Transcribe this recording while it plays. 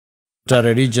a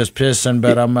religious person,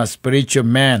 but I'm a spiritual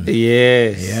man.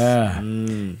 Yes. Yeah.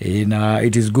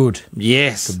 It is good.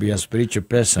 Yes. To be a spiritual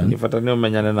person.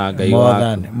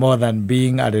 More than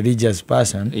being a religious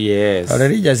person. Yes. A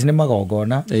religious ni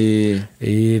magogona.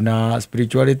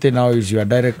 Spirituality now is your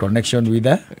direct connection with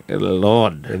the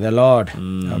Lord. With the Lord.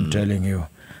 I'm telling you.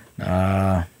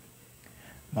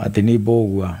 Matini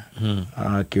Bogwa.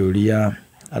 Kiuria.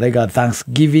 I think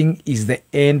Thanksgiving is the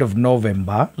end of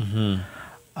November.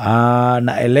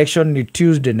 Na election ni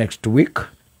Tuesday next week.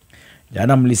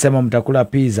 Jana mlisema mtakula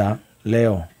pizza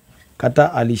leo.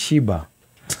 Katta alishiba.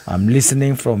 I'm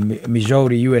listening from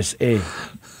Missouri, USA.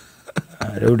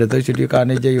 Reuda toshiri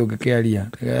kaneje yogekearia.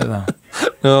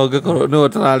 No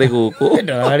tarari guku.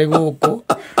 Tarari guku.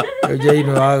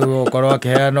 Jaino ago korwa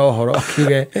kehana horo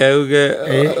kige.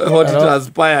 What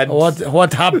transpired?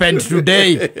 What happened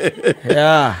today?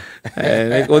 Yeah.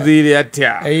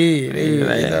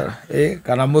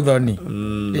 Kana muthoni.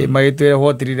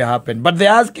 What really happened? But they're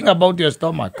asking about your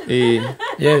stomach.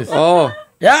 Yes. Oh.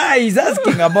 Yeah, he's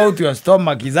asking about your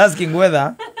stomach. He's asking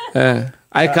whether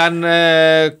I can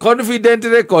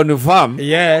confidently confirm.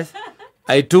 Yes.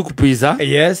 I took pizza.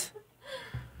 Yes.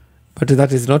 But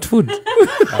that is not food.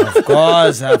 Of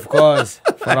course.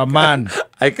 For a man.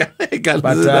 I can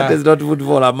but, that is not food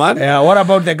for a man. Yeah, what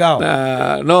about the girl?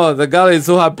 No, the girl is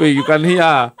so happy. You can hear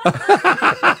her.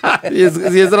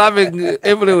 She's laughing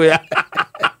everywhere.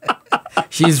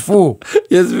 She's full.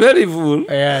 She's very full.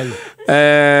 Yes.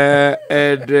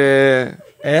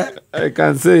 I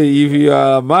can say if you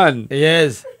are a man,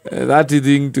 yes, that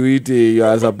thing to eat, you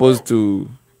are supposed to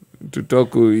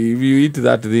talk. If you eat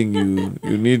that thing,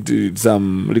 you need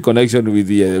some reconnection with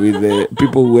the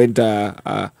people who went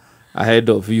ahead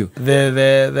of you.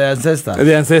 The ancestors.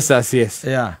 The ancestors, yes.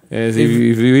 Yeah. Yes, if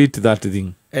you eat that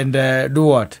thing. And do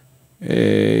what?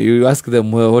 You ask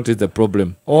them what is the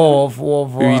problem. You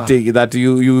eat that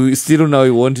you still now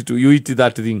you want to you eat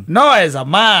that thing. No, as a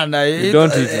man, you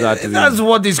don't eat that thing. That's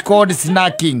what is called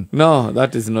snacking. No,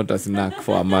 that is not a snack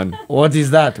for a man. What is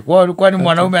that? Kwani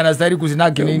mwanaume anastahili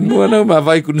kusinaki nini? Mwanaume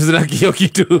hafai kusinaki hiyo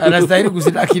kitu. Anastahili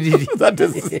kusinaki nini? That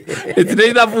is, it's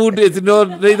neither food, it's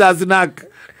neither a snack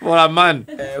for a man.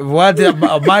 What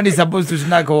a man is supposed to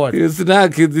snack what? You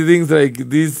snack the things like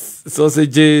these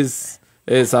sausages.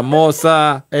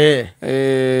 Samosa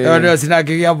ndio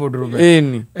sinaki ya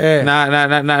bodrume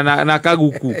na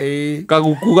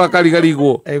kaguku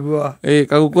kakarigarigo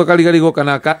kaguku kakarigarigo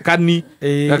kana kani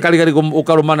kakarigarigo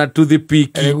ukarumana to the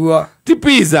peak ti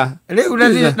pizza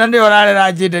na ndio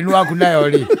rarera njinde ni waku nayo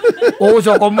ri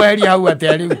ugucoka mweri hau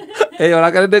atari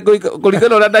orakarende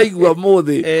kuringana ura ndaigua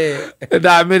muthi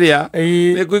ndamiria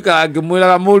ni kuikara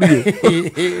ngimwiraga murio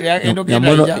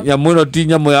nyamu ino ti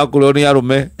nyamu ya kurio ni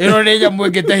arume ino ni nyamu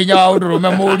ingite hinya wa undurume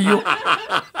murio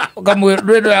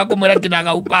ukamwira ya kumwira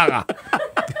kinaga upaga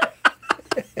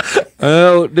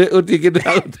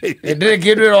ndiri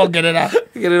kindu irongerera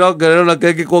na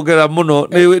kenge kuongerera muno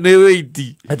ni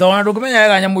witi tondå ndå kä menya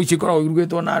wega nyamå ici koragwo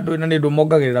irugätwo na andå na nä ndå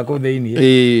mongagä rä ra kå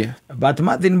thä-inä but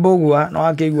Martin Bogwa no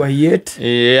akeigua he ate.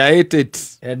 I ate it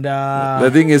and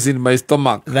the thing is in my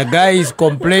stomach. The guy is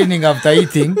complaining after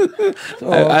eating.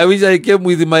 So I wish I came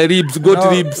with my ribs,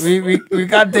 goat ribs. We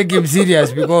can't take him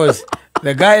serious because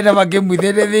the guy never came with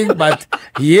anything, but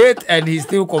he ate and he's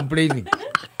still complaining.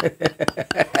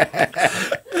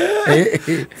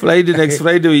 Next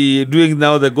Friday we doing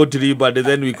now the goat rib, and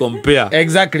then we compare.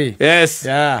 Exactly. Yes.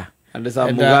 Yeah. And there's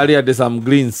some Bulgaria, and there's some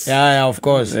greens. Yeah, of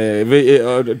course.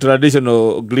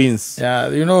 Traditional greens. Yeah,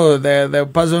 you know the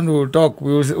person who will talk.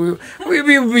 We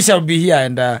shall be here,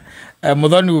 and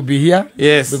Muthuri will be here.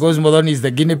 Yes. Because Muthuri is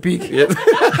the guinea pig. Yes.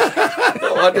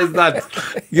 What is that?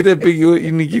 Guinea pig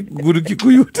in Guru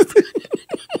Kikuyu.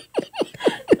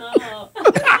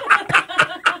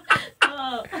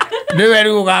 Never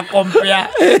go compare.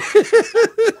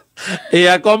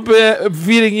 Yeah, compare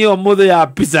feeling your mother ya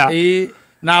pizza.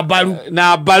 Na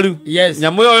baru. Yes.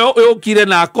 Nyamu yo kire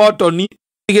na cotton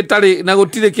gitari na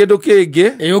gutire kindu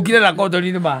kingi. Yo kire na cotton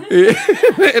ni ba.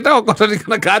 Eta cotton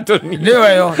kana cotton.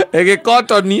 Niwe yo. Ege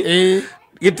cotton.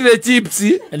 Gitire chips.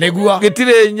 Negua.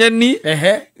 Gitire nyeni.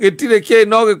 Gitire ke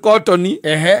no ge cotton.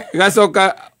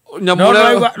 Gacoka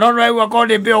nyamura. No no ko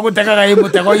de be ogutekaga hi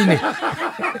mutego-ini.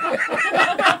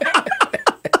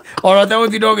 Oro te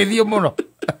gutiro githio muno.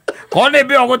 Kone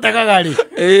be ogutekaga ri.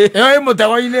 Eyo hi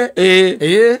mutego-ini.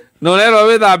 No rero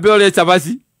we thambe ore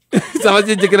chabaci.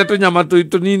 Chabaci njikire tunyama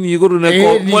tunini iguru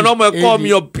neko. Mwana umwe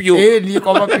komio pio. Ni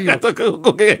koma pio.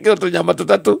 Kokege tunyama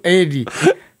tutatu.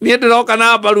 Ni ndiroka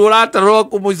na baru uratarwo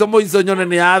kumuico nyone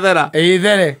ni yathera.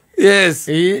 There. Yes.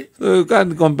 So you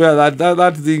can't compare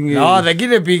that thing. No, the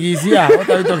guinea pig is here. What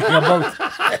are you talking about?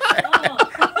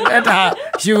 Let her,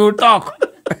 she will talk.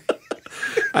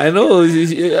 I know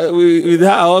with her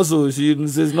also, she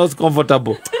is not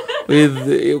comfortable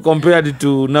with compared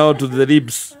to now to the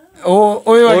ribs.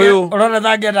 Oyo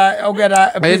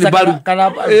ogera pizza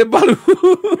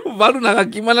baru na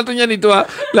gakima na tunyani twa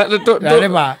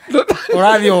Rema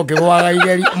urathi ukigwaga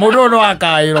igeri mundu no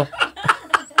akairo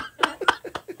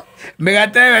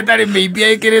megate wetari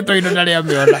meibia ikiritwo indo na ria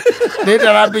miona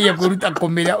ndita rapie kuruta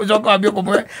kumiria ucoka ambie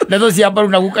kumwe neto cia baru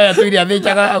na guka ya tuiri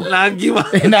athicaga na ngima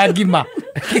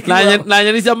na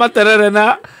nyeni cia materere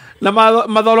na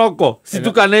mathoroko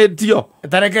situkanetio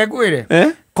tareke kwire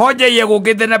koje ye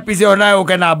gukite na pizza ona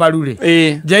uke na baru ri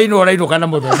jaino orairuka na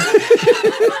muthoni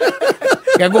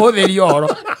ngaguhuthirio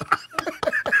horo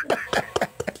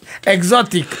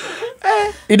exotic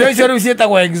indo icio riu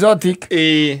cietagwo exotic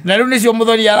na riu nicio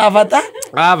muthoni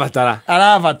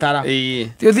arabatara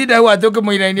ti uthinda hau ati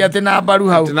ukimwiraini ati na baru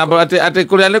hau ati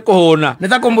kuria ni kuhuna ni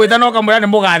ta kumwita no kamwira ni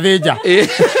mugathinja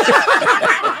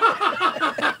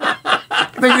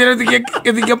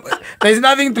There's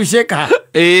nothing to shake her.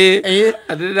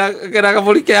 Kera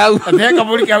kaburi ke au.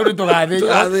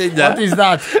 What is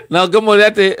that? Na ngamuri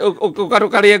ati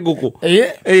ukarukarie nguku.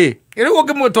 Iri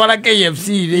ukimutwara KFC.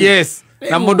 Yes.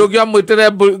 Na mundu ngi amwitere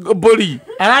mburi.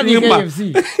 Arathi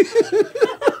KFC.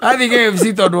 Arathi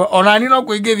KFC tondu onani no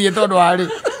kuingithie tondu ari.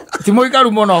 Ti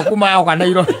muikaru muno kuma oka na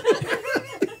iro.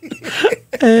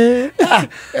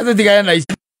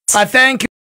 Thank you.